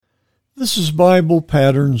This is Bible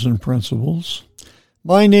Patterns and Principles.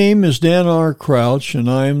 My name is Dan R. Crouch,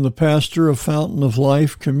 and I am the pastor of Fountain of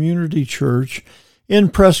Life Community Church in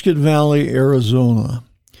Prescott Valley, Arizona.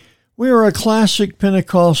 We are a classic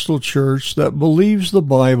Pentecostal church that believes the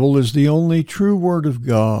Bible is the only true Word of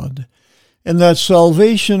God, and that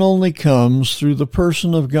salvation only comes through the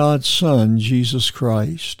person of God's Son, Jesus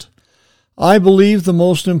Christ. I believe the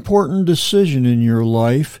most important decision in your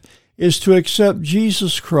life is to accept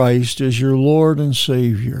Jesus Christ as your Lord and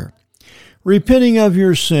Savior. Repenting of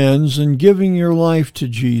your sins and giving your life to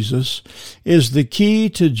Jesus is the key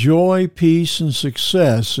to joy, peace, and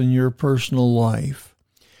success in your personal life.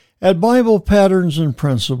 At Bible Patterns and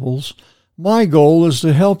Principles, my goal is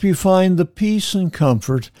to help you find the peace and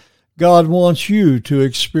comfort God wants you to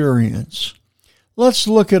experience. Let's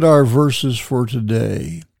look at our verses for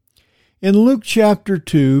today. In Luke chapter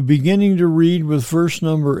 2, beginning to read with verse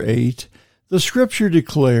number 8, the scripture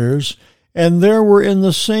declares, "And there were in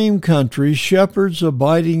the same country shepherds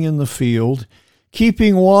abiding in the field,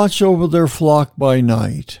 keeping watch over their flock by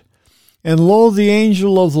night. And lo, the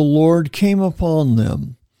angel of the Lord came upon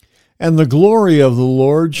them, and the glory of the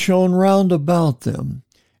Lord shone round about them,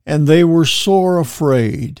 and they were sore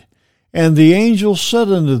afraid. And the angel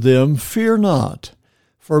said unto them, Fear not.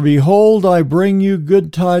 For behold, I bring you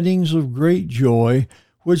good tidings of great joy,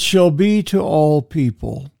 which shall be to all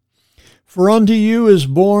people. For unto you is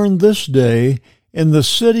born this day in the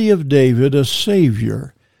city of David a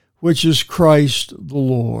Savior, which is Christ the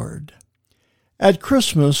Lord." At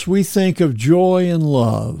Christmas, we think of joy and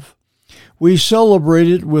love. We celebrate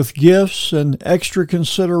it with gifts and extra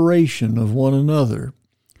consideration of one another.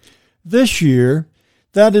 This year,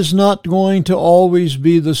 that is not going to always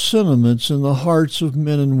be the sentiments in the hearts of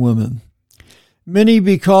men and women. Many,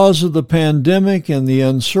 because of the pandemic and the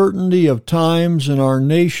uncertainty of times in our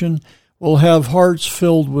nation, will have hearts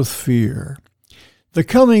filled with fear. The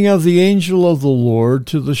coming of the angel of the Lord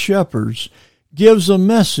to the shepherds gives a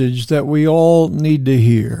message that we all need to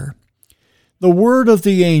hear. The word of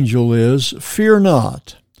the angel is, "Fear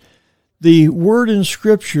not." The word in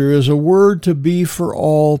Scripture is a word to be for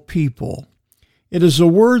all people. It is a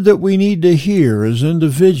word that we need to hear as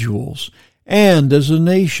individuals and as a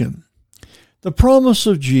nation. The promise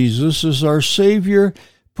of Jesus as our Savior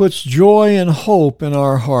puts joy and hope in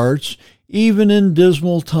our hearts, even in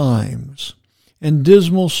dismal times and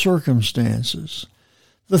dismal circumstances.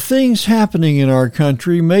 The things happening in our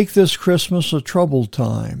country make this Christmas a troubled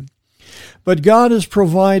time, but God has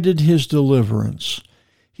provided His deliverance.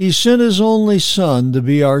 He sent His only Son to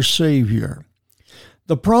be our Savior.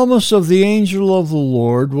 The promise of the angel of the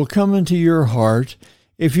Lord will come into your heart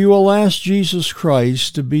if you will ask Jesus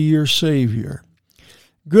Christ to be your Savior.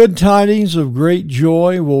 Good tidings of great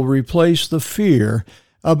joy will replace the fear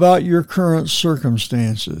about your current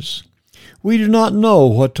circumstances. We do not know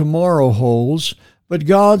what tomorrow holds, but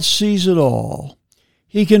God sees it all.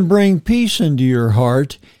 He can bring peace into your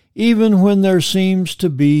heart even when there seems to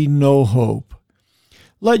be no hope.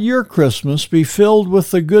 Let your Christmas be filled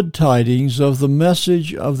with the good tidings of the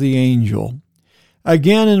message of the angel.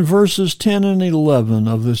 Again in verses 10 and 11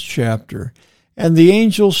 of this chapter, "And the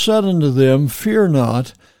angel said unto them, Fear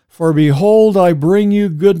not, for behold, I bring you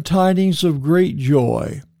good tidings of great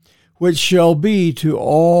joy, which shall be to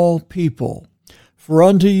all people. For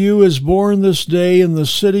unto you is born this day in the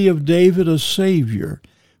city of David a Savior,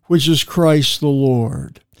 which is Christ the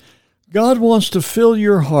Lord." God wants to fill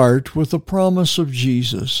your heart with the promise of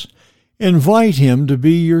Jesus. Invite Him to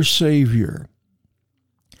be your Savior.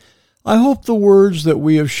 I hope the words that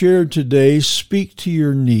we have shared today speak to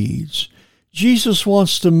your needs. Jesus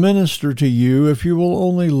wants to minister to you if you will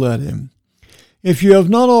only let Him. If you have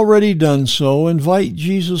not already done so, invite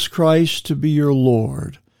Jesus Christ to be your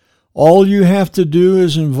Lord. All you have to do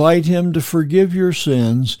is invite Him to forgive your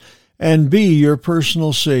sins and be your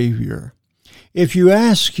personal Savior. If you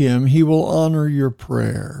ask Him, He will honor your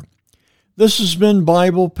prayer. This has been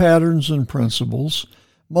Bible Patterns and Principles.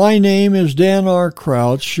 My name is Dan R.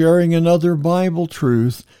 Crouch, sharing another Bible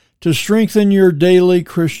truth to strengthen your daily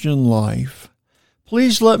Christian life.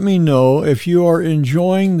 Please let me know if you are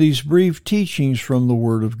enjoying these brief teachings from the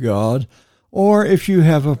Word of God, or if you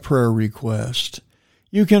have a prayer request.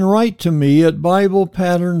 You can write to me at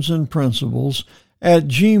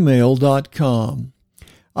BiblePatternsandPrinciples@gmail.com.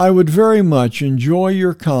 I would very much enjoy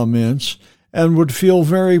your comments and would feel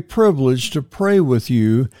very privileged to pray with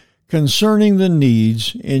you concerning the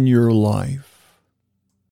needs in your life.